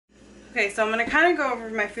Okay, so I'm going to kind of go over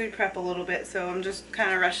my food prep a little bit, so I'm just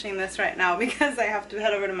kind of rushing this right now because I have to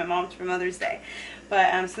head over to my mom's for Mother's Day.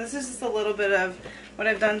 But, so this is just a little bit of what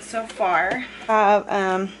I've done so far. I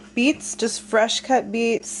have beets, just fresh cut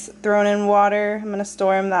beets, thrown in water. I'm going to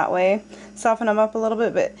store them that way, soften them up a little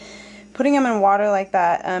bit, but putting them in water like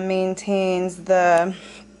that maintains the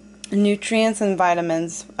nutrients and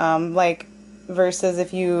vitamins, like versus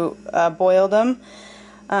if you boiled them.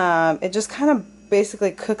 It just kind of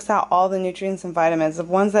basically cooks out all the nutrients and vitamins, the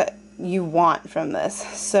ones that you want from this.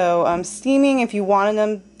 So steaming, if you wanted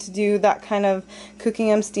them to do that kind of cooking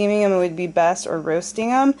them, steaming them would be best, or roasting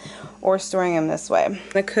them, or storing them this way. I'm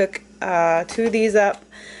going to cook 2 of these up.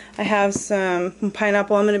 I have some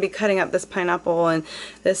pineapple. I'm going to be cutting up this pineapple and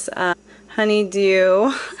this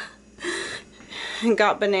honeydew.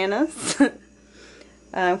 Got bananas.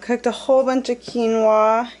 Cooked a whole bunch of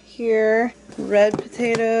quinoa here, red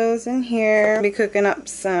potatoes in here. I'll be cooking up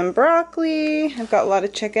some broccoli. I've got a lot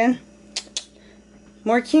of chicken.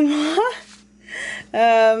 More quinoa.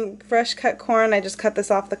 Fresh cut corn. I just cut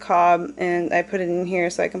this off the cob and I put it in here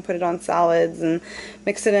so I can put it on salads and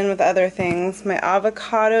mix it in with other things. My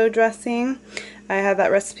avocado dressing. I have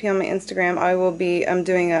that recipe on my Instagram. I will be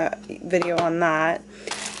doing a video on that.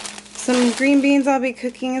 Some green beans I'll be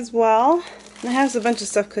cooking as well. And I have a bunch of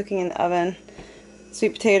stuff cooking in the oven.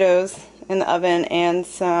 Sweet potatoes in the oven and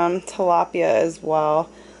some tilapia as well.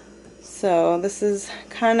 So this is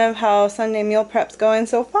kind of how Sunday meal prep's going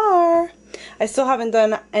so far. I still haven't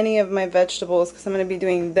done any of my vegetables because I'm going to be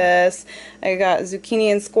doing this. I got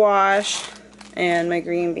zucchini and squash and my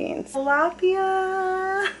green beans.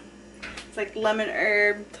 Tilapia. It's like lemon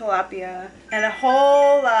herb tilapia and a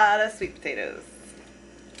whole lot of sweet potatoes.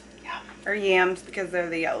 Yeah, or yams because they're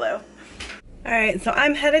the yellow. Alright, so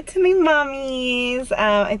I'm headed to my mommy's.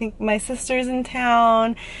 I think my sister's in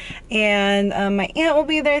town, and my aunt will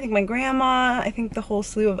be there. I think my grandma, I think the whole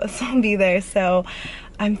slew of us will be there. So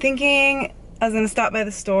I'm thinking I was going to stop by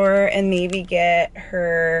the store and maybe get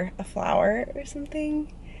her a flower or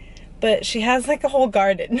something. But she has like a whole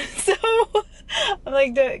garden. So I'm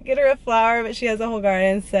like, to get her a flower, but she has a whole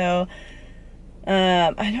garden. So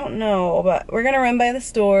I don't know, but we're gonna run by the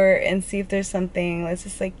store and see if there's something that's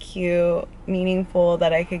just like cute, meaningful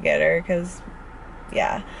that I could get her, because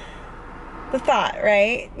yeah, the thought,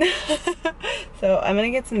 right? So I'm gonna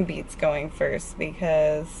get some beats going first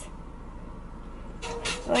because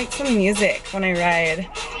I like some music when I ride.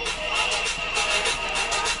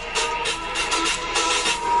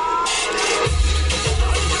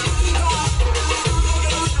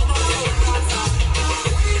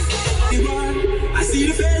 I see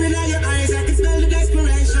the fear in all your eyes, I can smell the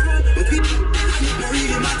desperation. But we don't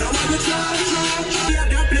really matter what we try. We have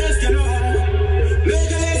that place, you know.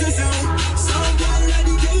 Make a laser sound, sound one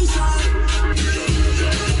dedication.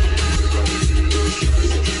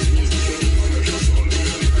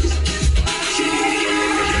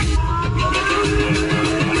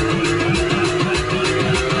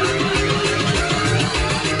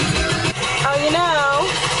 Oh, you know,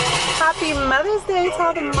 happy Mother's Day to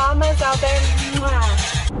all the mamas out there. Mwah.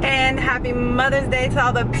 And happy Mother's Day to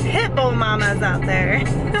all the Pitbull mamas out there.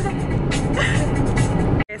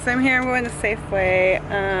 Okay, so I'm here, I'm going to Safeway,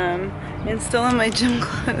 and still in my gym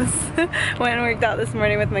clothes. Went and worked out this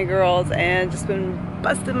morning with my girls and just been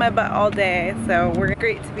busting my butt all day. So we're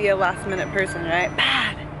great to be a last minute person, right?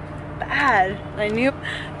 Bad, I knew,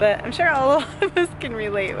 but I'm sure a lot of us can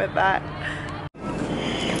relate with that.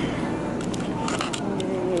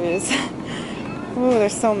 Ooh,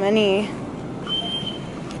 there's so many.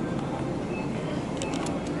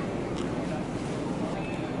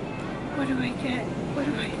 What do I get? What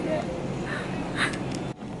do I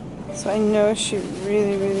get? So I know she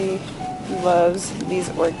really loves these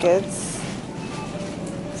orchids.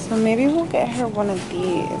 So maybe we'll get her one of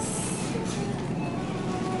these.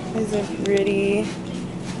 These are pretty.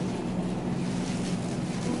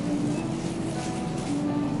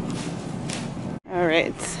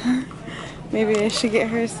 Alright. Maybe I should get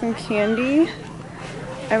her some candy.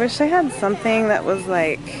 I wish I had something that was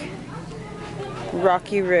like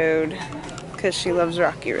Rocky Road, because she loves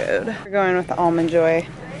Rocky Road. We're going with the Almond Joy.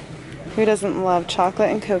 Who doesn't love chocolate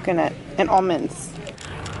and coconut and almonds?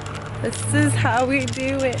 This is how we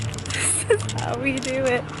do it. This is how we do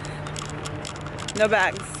it. No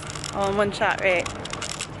bags. All in one shot, right?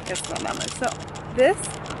 Guess not that much. So this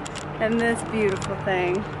and this beautiful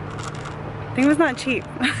thing. Thing was not cheap.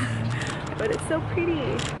 But it's so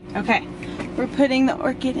pretty. Okay, we're putting the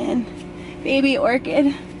orchid in. Baby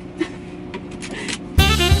orchid.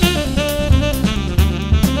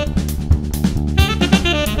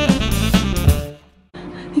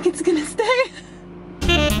 Think it's gonna stay?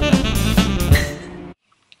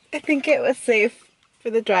 think it was safe for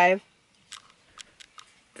the drive.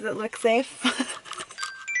 Does it look safe?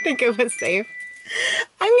 I think it was safe.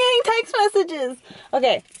 I'm getting text messages.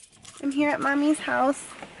 Okay, I'm here at Mommy's house.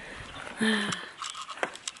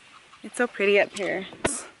 It's so pretty up here.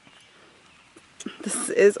 This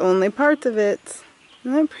is only part of it.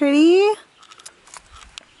 Isn't it pretty?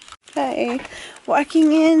 Okay,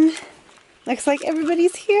 walking in. Looks like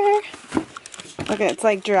everybody's here. Okay, it's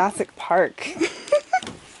like Jurassic Park.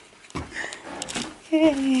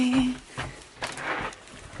 Okay.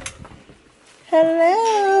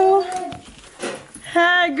 Hello.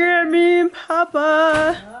 Hi, Grammy and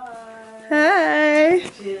Papa. Hi.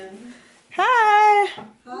 Hi.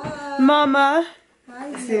 Hi. Mama.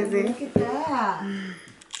 Hi, Susie. Look at that.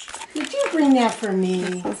 Did you bring that for me?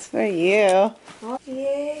 This is for you.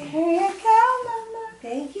 Yay. Here you go, Mama.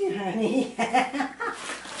 Thank you, honey.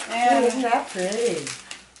 And Isn't that pretty?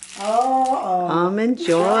 Oh. Almond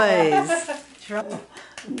Joys.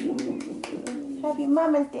 Happy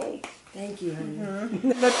Mama's Day. Thank you, honey.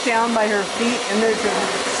 Look down by her feet and there's a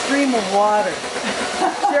stream of water.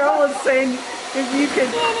 Cheryl was saying if you could...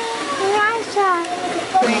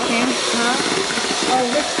 Making. Oh,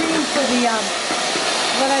 whipped cream for the,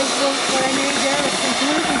 what I made there was some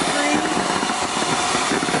gluten-free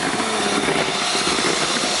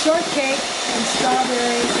shortcake and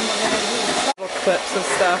strawberries and whatever. Little clips of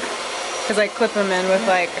stuff. Because I clip them in with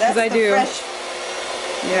like, because I do. Fresh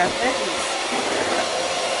Yeah. veggies.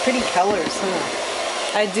 Pretty colors,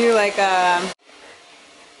 huh? I do like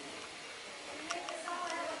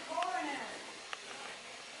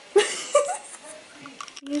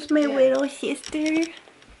Here's my little sister.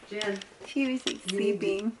 Jen, She was like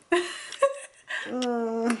sleeping. we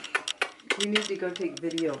need to go take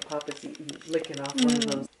video of Papa's licking off one of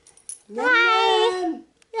those. Hi!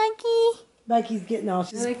 Lucky. Becky's getting all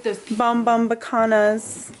I like those. Bum bum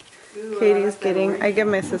bacanas. Ooh, Katie's I like that getting. orange. I give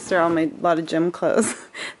my sister all my lot of gym clothes.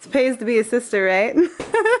 It pays to be a sister, right?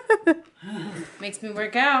 Makes me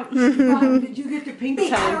work out. Mom, did you get the pink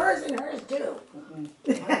Time. hers and hers too?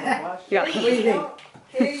 Yeah. What do you think?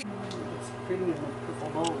 It's pretty in the purple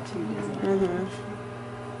bowl too, doesn't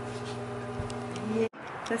it?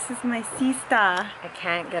 This is my sister. I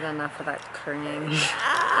can't get enough of that cream.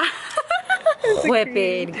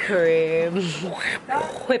 Whipping cream.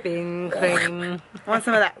 Whipping cream. Want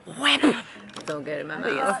some of that? So good in my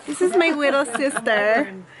mouth. This is my little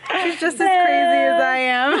sister. She's just as crazy as I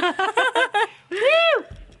am. Woo!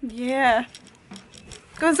 Yeah.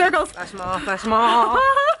 Go in circles. Flash them off, flash them off.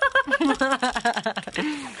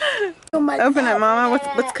 Open it, Mama.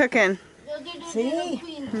 What's cooking? See?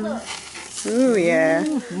 Ooh, yeah.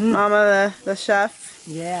 Mama, the chef.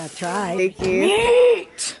 Yeah, try. Thank you.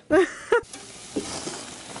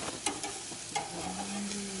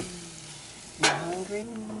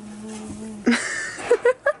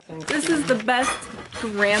 This is the best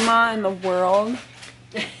grandma in the world.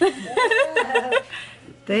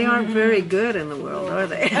 They aren't very good in the world, are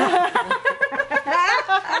they?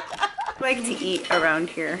 I like to eat around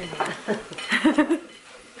here.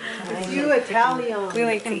 You Italian. We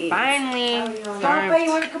like to eat. Finally. Papa, you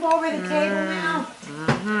want to come over to the table now?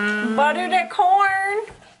 Buttered at corn.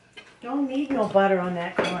 Don't need no butter on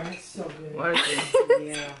that corn. It's so good.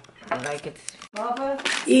 Yeah. I like it. Papa?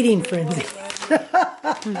 Eating frenzy.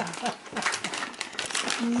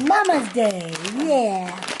 Mama's Day,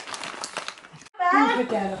 yeah. You can put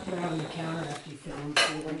that up there on the counter after you film.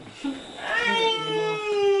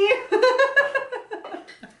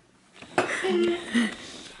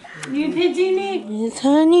 You pitching it? It's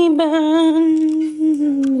honey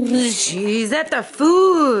bun. She's at the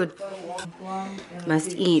food.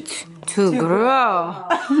 Must eat to grow.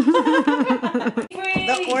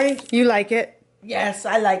 The orange. You like it? Yes,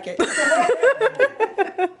 I like it.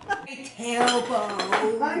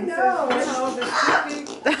 Tailbone. I know.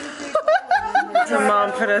 So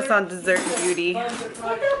Mom put us on dessert duty.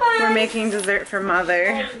 We're making dessert for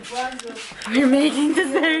Mother. We're making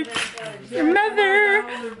dessert for Mother.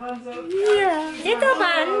 Yeah. Little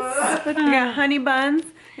buns. We got honey buns,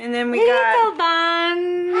 and then we Little got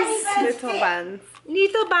buns. little buns.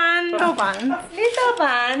 Little buns. Little buns. Little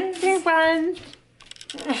buns. Big buns.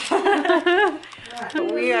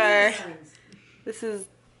 We are. This is.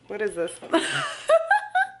 What is this?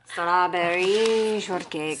 Strawberry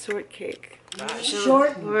shortcake. Shortcake.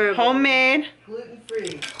 Short. Homemade.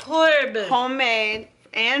 Gluten-free. Horrible. Homemade.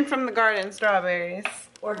 And from the garden strawberries.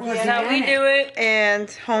 That's how we do it.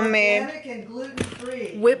 And homemade Organic and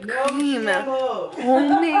gluten-free. whipped No cream. GMOs.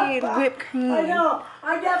 Homemade whipped cream. I know.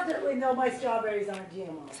 I definitely know my strawberries aren't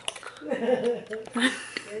GMO.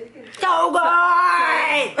 So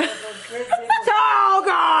good. So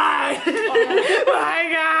good.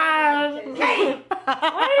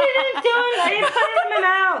 didn't do it? I didn't put it in my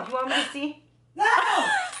mouth. You want me to see?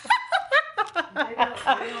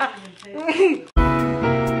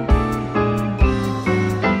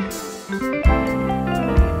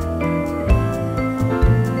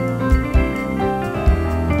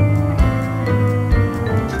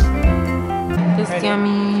 Ready?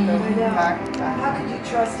 Yummy. Back. How could you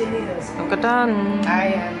trust any of those? Look at that. I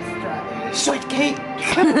am strawberry shortcake.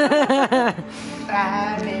 I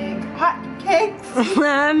make hot cakes.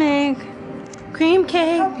 I make cream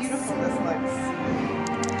cake. How beautiful this looks.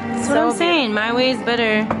 That's what I'm saying. My way is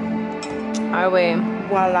better. Our way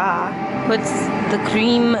Voila. puts the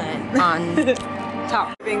cream on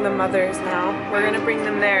top. Being the mothers now. We're gonna bring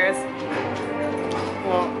them theirs.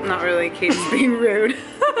 Well, not really. Kate's being rude.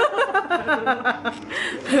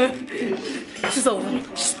 She's a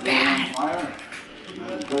little, she's bad.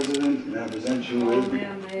 President, may I present you with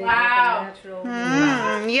Wow.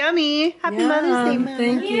 Yummy. Happy Mother's Day, Mom.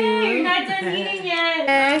 Thank you. You're not done eating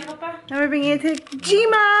yet. Now we're bringing it to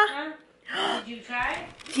Jima. Did you try?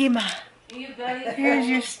 Jima, You got it. here's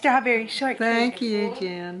your strawberry shortcake. Thank you,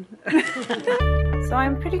 Jan. So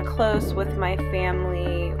I'm pretty close with my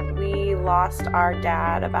family. We lost our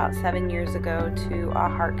dad about 7 years ago to a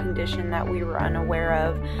heart condition that we were unaware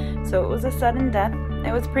of. So it was a sudden death.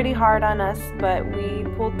 It was pretty hard on us, but we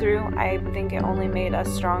pulled through. I think it only made us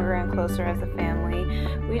stronger and closer as a family.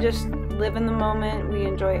 We just live in the moment. We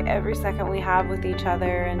enjoy every second we have with each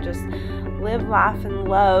other and just live, laugh, and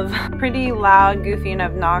love. Pretty loud, goofy, and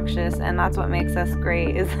obnoxious, and that's what makes us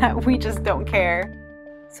great, is that we just don't care.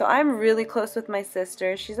 So I'm really close with my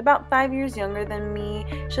sister. She's about 5 years younger than me.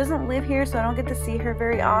 She doesn't live here, so I don't get to see her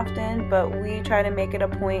very often, but we try to make it a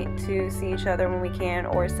point to see each other when we can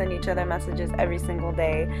or send each other messages every single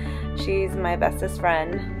day. She's my bestest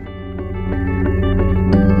friend.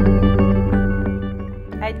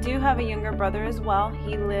 I do have a younger brother as well.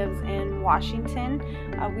 He lives in Washington.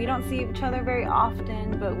 We don't see each other very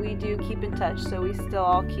often, but we do keep in touch, so we still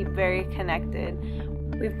all keep very connected.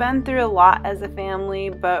 We've been through a lot as a family,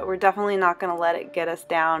 but we're definitely not going to let it get us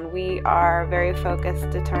down. We are very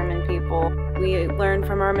focused, determined people. We learn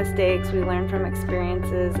from our mistakes, we learn from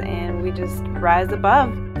experiences, and we just rise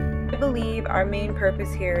above. I believe our main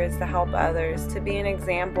purpose here is to help others, to be an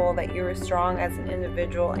example that you are strong as an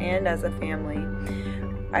individual and as a family.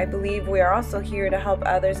 I believe we are also here to help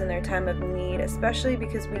others in their time of need, especially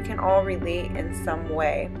because we can all relate in some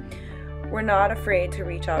way. We're not afraid to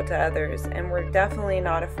reach out to others, and we're definitely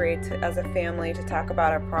not afraid to, as a family, to talk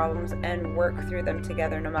about our problems and work through them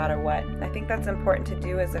together no matter what. I think that's important to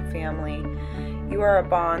do as a family. You are a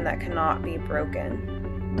bond that cannot be broken.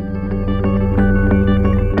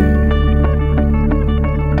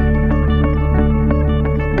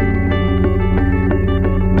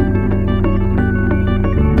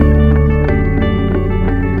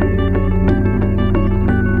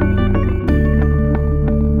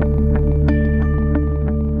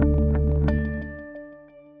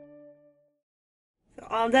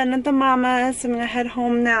 All done at the mama, so I'm gonna head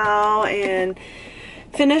home now and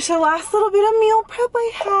finish the last little bit of meal prep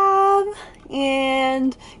I have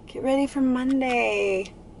and get ready for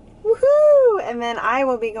Monday. Woohoo! And then I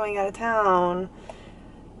will be going out of town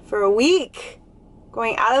for a week,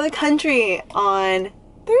 going out of the country on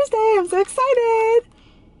Thursday. I'm so excited.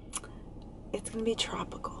 It's gonna be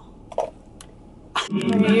tropical. You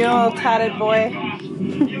little tatted boy. Are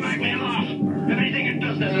you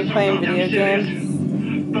playing video games?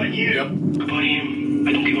 But you, but him, I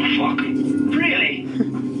don't give a fuck. Really?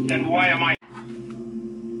 Then why am I?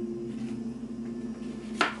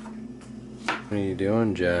 What are you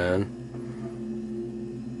doing, Jen?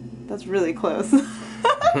 That's really close. Just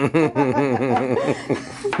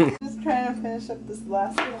trying to finish up this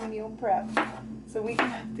last little meal prep so we can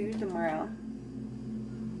have food tomorrow.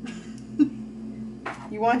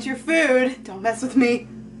 You want your food? Don't mess with me.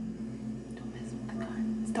 Don't mess with the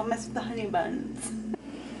guns. Don't mess with the honey buns.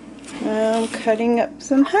 I'm cutting up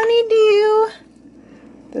some honeydew.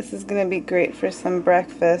 This is gonna be great for some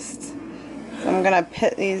breakfast. So I'm gonna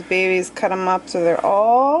pit these babies, cut them up so they're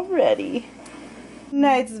all ready.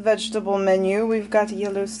 Tonight's vegetable menu, we've got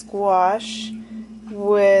yellow squash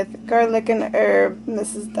with garlic and herb,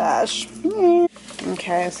 Mrs. Dash.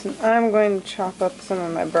 Okay, so I'm going to chop up some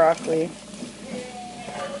of my broccoli.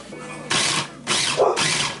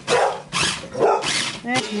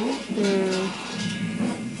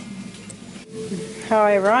 How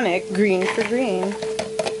ironic, green for green.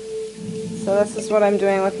 So this is what I'm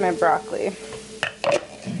doing with my broccoli.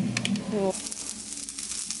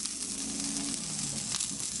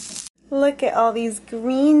 Look at all these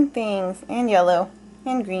green things, and yellow,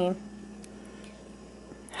 and green.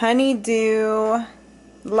 Honeydew,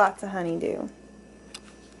 Lots of honeydew.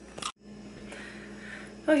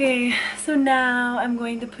 Okay, so now I'm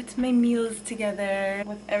going to put my meals together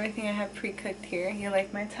with everything I have pre-cooked here. You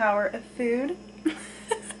like my tower of food?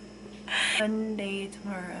 Sunday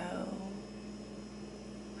tomorrow.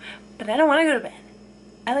 But I don't want to go to bed.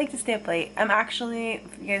 I like to stay up late. I'm actually,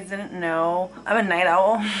 if you guys didn't know, I'm a night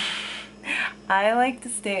owl. I like to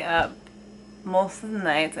stay up most of the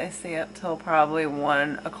nights. I stay up till probably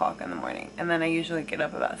 1 o'clock in the morning. And then I usually get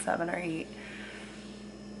up about 7 or 8.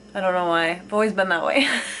 I don't know why. I've always been that way.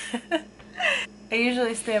 I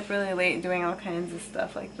usually stay up really late doing all kinds of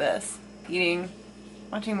stuff like this. Eating,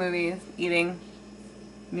 watching movies, eating,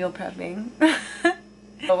 meal prepping.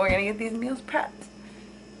 But we're gonna get these meals prepped,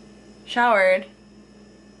 showered,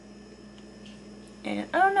 and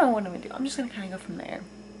I don't know what I'm gonna do. I'm just gonna kind of go from there.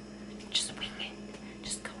 Just wing it.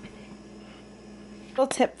 Just go with it. Little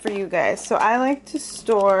tip for you guys. So I like to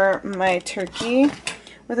store my turkey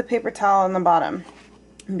with a paper towel on the bottom,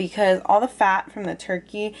 because all the fat from the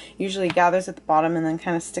turkey usually gathers at the bottom and then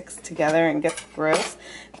kind of sticks together and gets gross.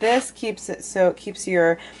 This keeps it so it keeps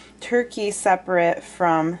your turkey separate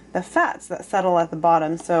from the fats that settle at the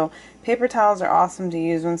bottom. So paper towels are awesome to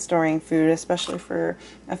use when storing food, especially for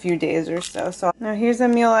a few days or so. So now here's a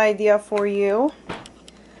meal idea for you.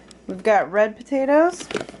 We've got red potatoes,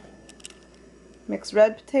 mixed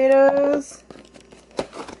red potatoes,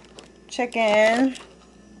 chicken,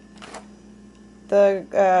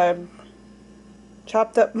 the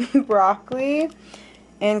chopped up broccoli,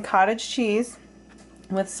 and cottage cheese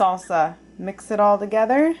with salsa. Mix it all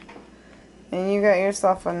together and you got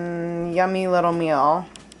yourself a yummy little meal.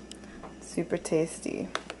 Super tasty.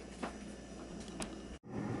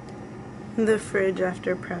 The fridge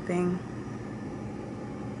after prepping.